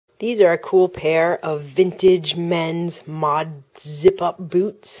These are a cool pair of vintage men's mod zip-up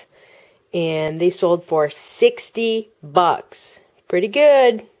boots, and they sold for $60. Pretty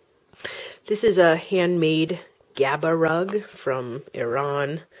good. This is a handmade GABA rug from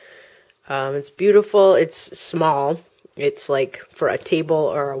Iran. It's beautiful. It's small. It's like for a table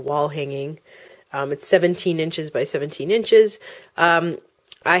or a wall hanging. It's 17 inches by 17 inches. I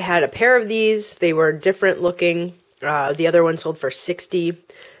had a pair of these. They were different looking. The other one sold for $60.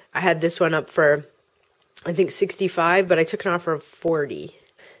 I had this one up for, I think, $65, but I took an offer of $40.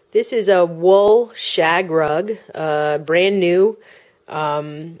 This is a wool shag rug, brand new.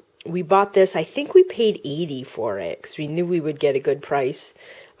 We bought this, I think we paid $80 for it, because we knew we would get a good price.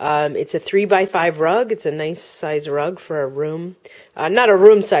 It's a 3x5 rug. It's a nice size rug for a room. Not a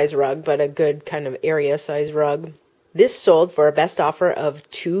room size rug, but a good kind of area size rug. This sold for a best offer of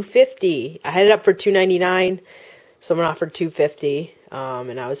 $250. I had it up for $299. Someone offered $250.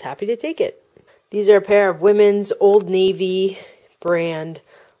 And I was happy to take it. These are a pair of women's Old Navy brand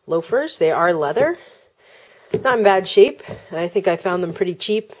loafers. They are leather. Not in bad shape. I think I found them pretty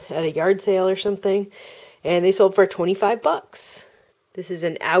cheap at a yard sale or something. And they sold for $25. This is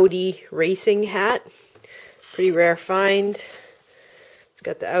an Audi racing hat. Pretty rare find. It's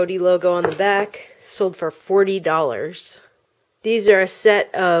got the Audi logo on the back. Sold for $40. These are a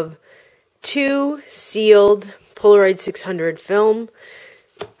set of 2 sealed Polaroid 600 film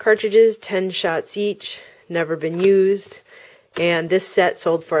cartridges, 10 shots each, never been used, and this set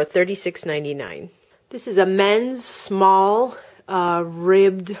sold for $36.99. This is a men's small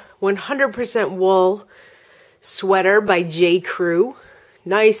ribbed 100% wool sweater by J. Crew.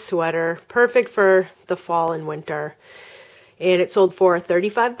 Nice sweater, perfect for the fall and winter, and it sold for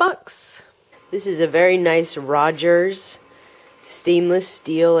 $35. This is a very nice Rogers stainless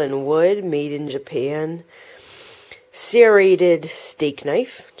steel and wood made in Japan. Serrated steak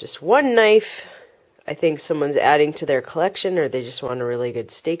knife, just one knife. I think someone's adding to their collection, or they just want a really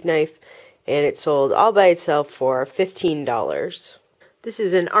good steak knife, and it sold all by itself for $15. This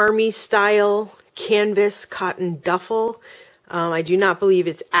is an army style canvas cotton duffel. I do not believe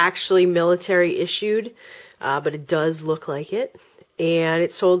it's actually military issued, but it does look like it, and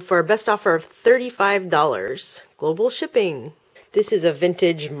it sold for a best offer of $35. Global shipping. This is a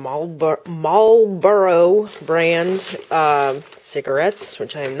vintage Marlboro brand cigarettes,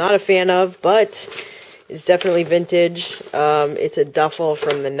 which I am not a fan of, but it's definitely vintage. It's a duffel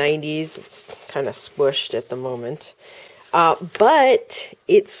from the 90s. It's kind of squished at the moment. But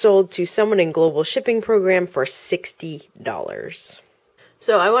it sold to someone in Global Shipping Program for $60.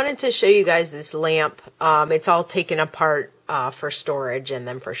 So I wanted to show you guys this lamp. It's all taken apart for storage and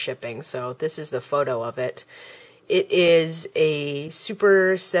then for shipping. So this is the photo of it. It is a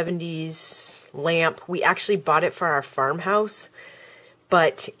super 70s lamp. We actually bought it for our farmhouse,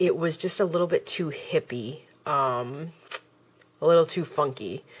 but it was just a little bit too hippie, a little too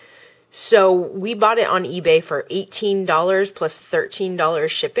funky. So we bought it on eBay for $18 plus $13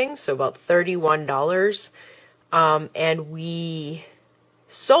 shipping, so about $31. And we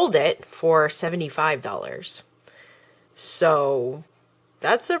sold it for $75. So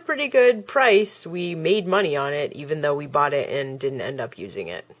that's a pretty good price. We made money on it, even though we bought it and didn't end up using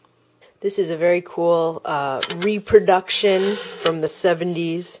it. This is a very cool reproduction from the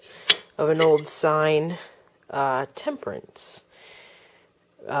 70s of an old sign, Temperance.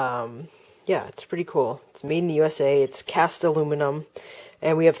 Yeah, it's pretty cool. It's made in the USA. It's cast aluminum.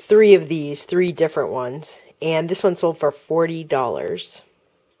 And we have 3 of these, 3 different ones. And this one sold for $40.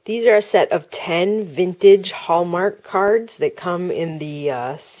 These are a set of 10 vintage Hallmark cards that come in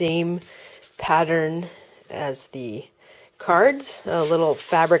the same pattern as the cards, a little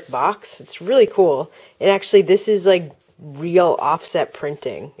fabric box. It's really cool. And actually, this is like real offset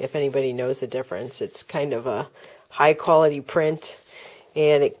printing, if anybody knows the difference. It's kind of a high quality print,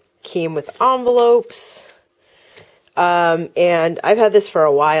 and it came with envelopes. And I've had this for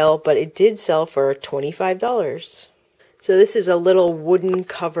a while, but it did sell for $25. So this is a little wooden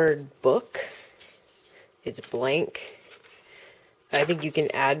covered book. It's blank. I think you can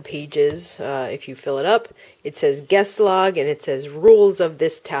add pages if you fill it up. It says guest log, and it says rules of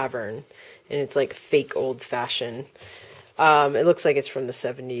this tavern. And it's like fake old fashioned. It looks like it's from the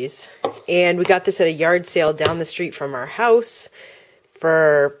 70s. And we got this at a yard sale down the street from our house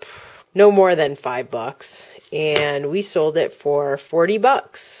for no more than $5. And we sold it for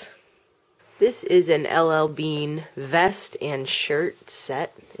 $40. This is an LL Bean vest and shirt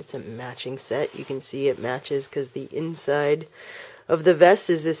set. It's a matching set. You can see it matches because the inside of the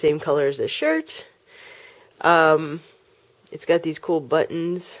vest is the same color as the shirt. It's got these cool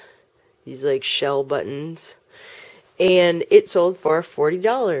buttons, these like shell buttons. and it sold for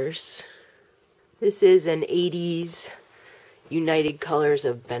 $40. This is an 80s United Colors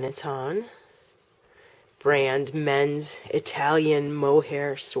of Benetton brand men's Italian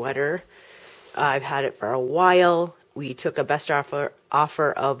mohair sweater. I've had it for a while. We took a best offer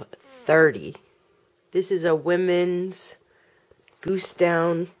of $30. This is a women's goose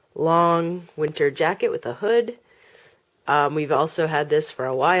down long winter jacket with a hood. We've also had this for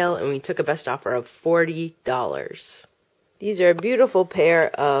a while, and we took a best offer of $40. These are a beautiful pair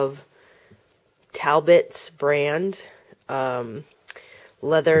of Talbot's brand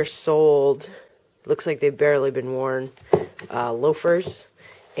leather soled, looks like they've barely been worn, loafers,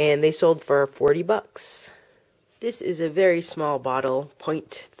 and they sold for $40. This is a very small bottle,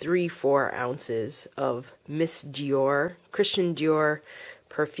 0.34 ounces of Miss Dior, Christian Dior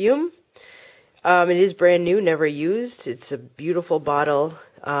perfume. It is brand new, never used. It's a beautiful bottle.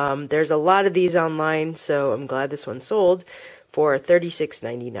 There's a lot of these online, so I'm glad this one sold for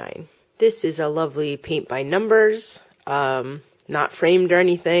 $36.99. This is a lovely paint by numbers, not framed or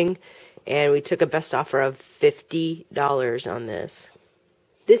anything, and we took a best offer of $50 on this.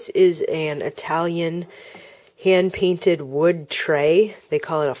 This is an Italian hand-painted wood tray. They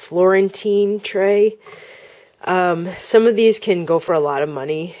call it a Florentine tray. Some of these can go for a lot of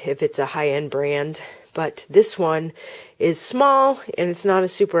money if it's a high-end brand, but this one is small and it's not a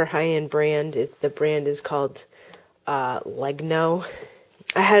super high-end brand. The brand is called Legno.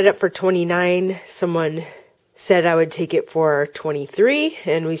 I had it up for $29. Someone said I would take it for $23,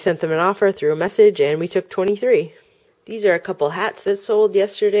 and we sent them an offer through a message, and we took $23. These are a couple hats that sold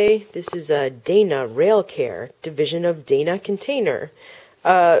yesterday. This is a Dana Rail Care, division of Dana Container.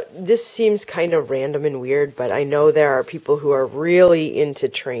 This seems kind of random and weird, but I know there are people who are really into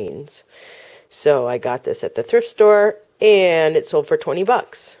trains. So I got this at the thrift store, and it sold for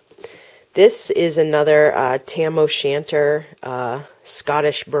 $20. This is another Tam O'Shanter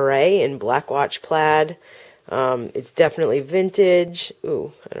Scottish beret in black watch plaid. It's definitely vintage.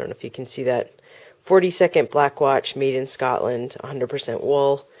 Ooh, I don't know if you can see that. 42nd black watch, made in Scotland, 100%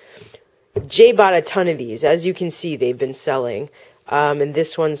 wool. Jay bought a ton of these. As you can see, they've been selling. And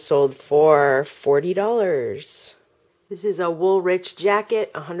this one sold for $40. This is a wool-rich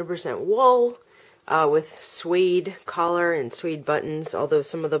jacket, 100% wool, with suede collar and suede buttons, although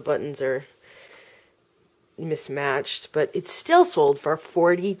some of the buttons are mismatched, but it's still sold for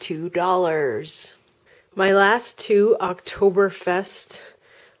 $42. My last two Oktoberfest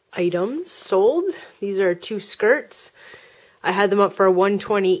items sold. These are two skirts. I had them up for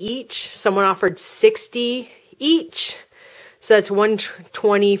 $120 each. Someone offered $60 each. So that's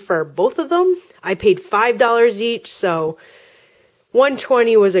 $120 for both of them. I paid $5 each, so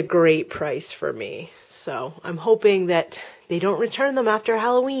 $120 was a great price for me. So I'm hoping that they don't return them after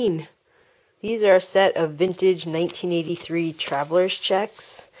Halloween. These are a set of vintage 1983 traveler's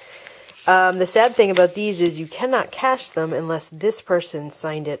checks. The sad thing about these is you cannot cash them unless this person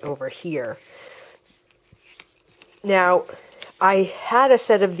signed it over here. Now, I had a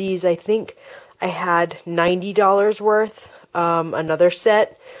set of these. I think I had $90 worth. Another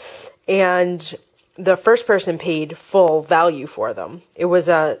set, and the first person paid full value for them. It was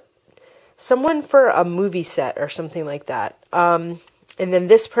someone for a movie set or something like that. And then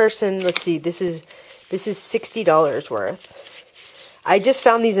this person, let's see, this is $60 worth. I just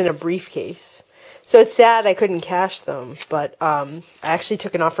found these in a briefcase, so it's sad I couldn't cash them. But I actually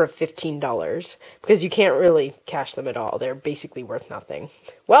took an offer of $15 because you can't really cash them at all. They're basically worth nothing.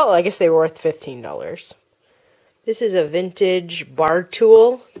 Well, I guess they were worth $15. This is a vintage bar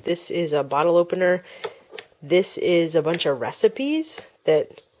tool. This is a bottle opener. This is a bunch of recipes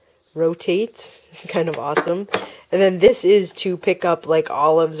that rotates. It's kind of awesome. And then this is to pick up like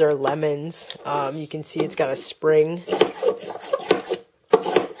olives or lemons. You can see it's got a spring.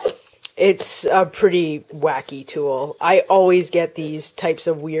 It's a pretty wacky tool. I always get these types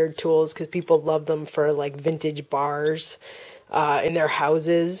of weird tools because people love them for like vintage bars in their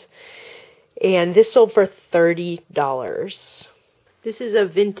houses. And this sold for $30. This is a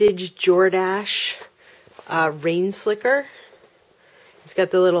vintage Jordache rain slicker. It's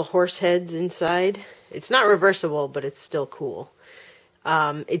got the little horse heads inside. It's not reversible, but it's still cool.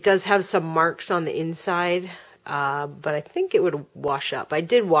 It does have some marks on the inside, but I think it would wash up. I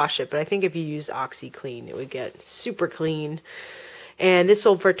did wash it, but I think if you used OxyClean, it would get super clean. And this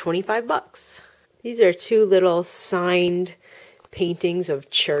sold for $25. These are two little signed paintings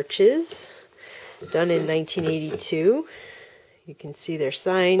of churches. Done in 1982. You can see they're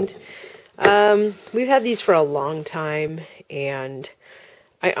signed. We've had these for a long time, and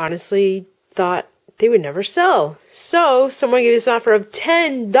I honestly thought they would never sell. So someone gave us an offer of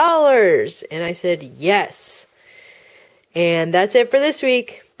 $10, and I said yes. And that's it for this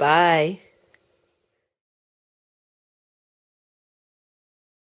week. Bye.